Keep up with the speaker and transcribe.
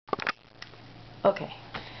Okay,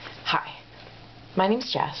 hi, my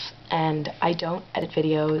name's Jess, and I don't edit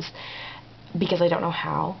videos because I don't know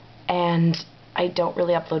how, and I don't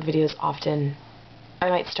really upload videos often. I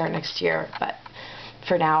might start next year, but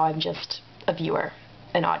for now I'm just a viewer,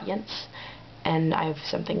 an audience, and I have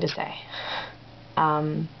something to say.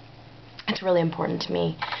 It's really important to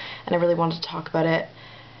me, and I really wanted to talk about it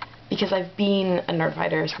because I've been a nerd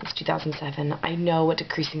fighter since 2007. I know what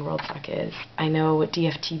decreasing world suck is. I know what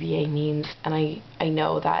DFTBA means, and I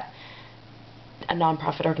know that a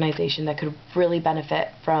non-profit organization that could really benefit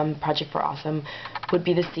from Project for Awesome would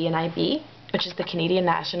be the Cnib, which is the Canadian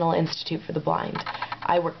National Institute for the Blind.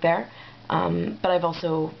 I work there, but I've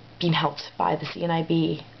also been helped by the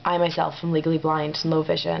Cnib. I myself am legally blind and low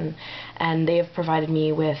vision, and they have provided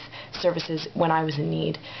me with services when I was in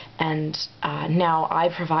need, and now I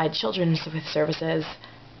provide children with services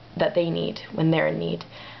that they need when they're in need.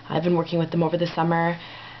 I've been working with them over the summer,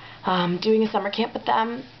 doing a summer camp with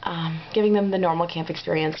them, giving them the normal camp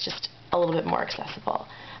experience, just a little bit more accessible.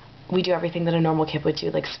 We do everything that a normal camp would do,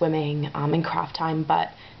 like swimming and craft time, but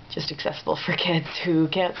just accessible for kids who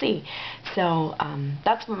can't see. So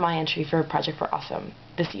that's my entry for Project for Awesome.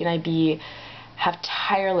 The Cnib have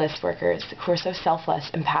tireless workers who are so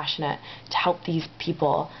selfless and passionate to help these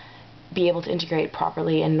people be able to integrate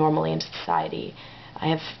properly and normally into society. I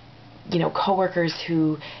have coworkers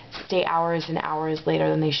who stay hours and hours later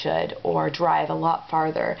than they should, or drive a lot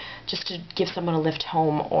farther just to give someone a lift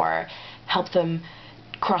home or help them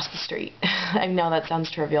cross the street. I know that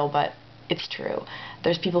sounds trivial, but it's true.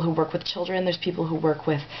 There's people who work with children, there's people who work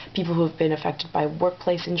with people who have been affected by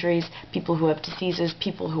workplace injuries, people who have diseases,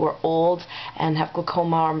 people who are old and have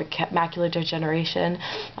glaucoma or macular degeneration.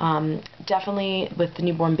 Definitely with the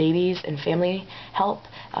newborn babies and family help.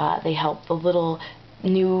 They help the little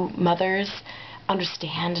new mothers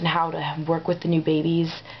understand and how to work with the new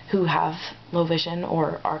babies who have low vision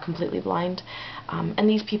or are completely blind. And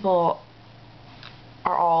these people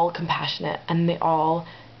are all compassionate, and they all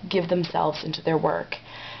give themselves into their work.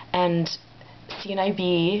 And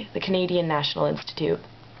Cnib, the Canadian National Institute,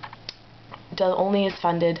 only is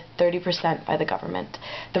funded 30% by the government.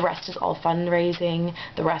 The rest is all fundraising,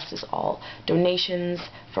 the rest is all donations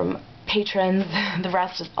from patrons, the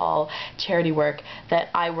rest is all charity work that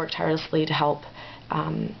I work tirelessly to help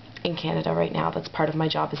in Canada right now. That's part of my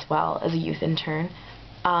job as well as a youth intern.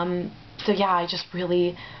 So yeah, I just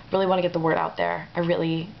really want to get the word out there.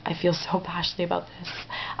 I feel so passionately about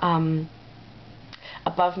this.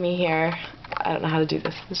 Above me here, I don't know how to do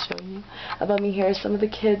this, I'll show you. Above me here are some of the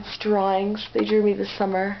kids' drawings they drew me this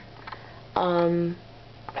summer.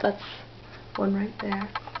 That's one right there.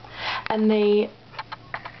 And I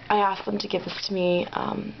asked them to give this to me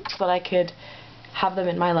so that I could have them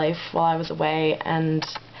in my life while I was away, and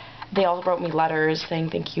they all wrote me letters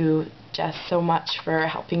saying thank you, Jess, so much for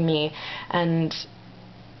helping me, and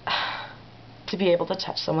to be able to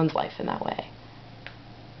touch someone's life in that way,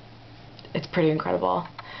 it's pretty incredible.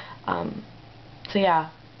 So yeah,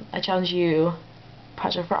 I challenge you,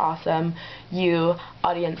 Project for Awesome, you,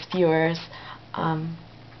 audience viewers,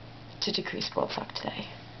 to decrease world suck today.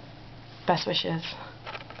 Best wishes.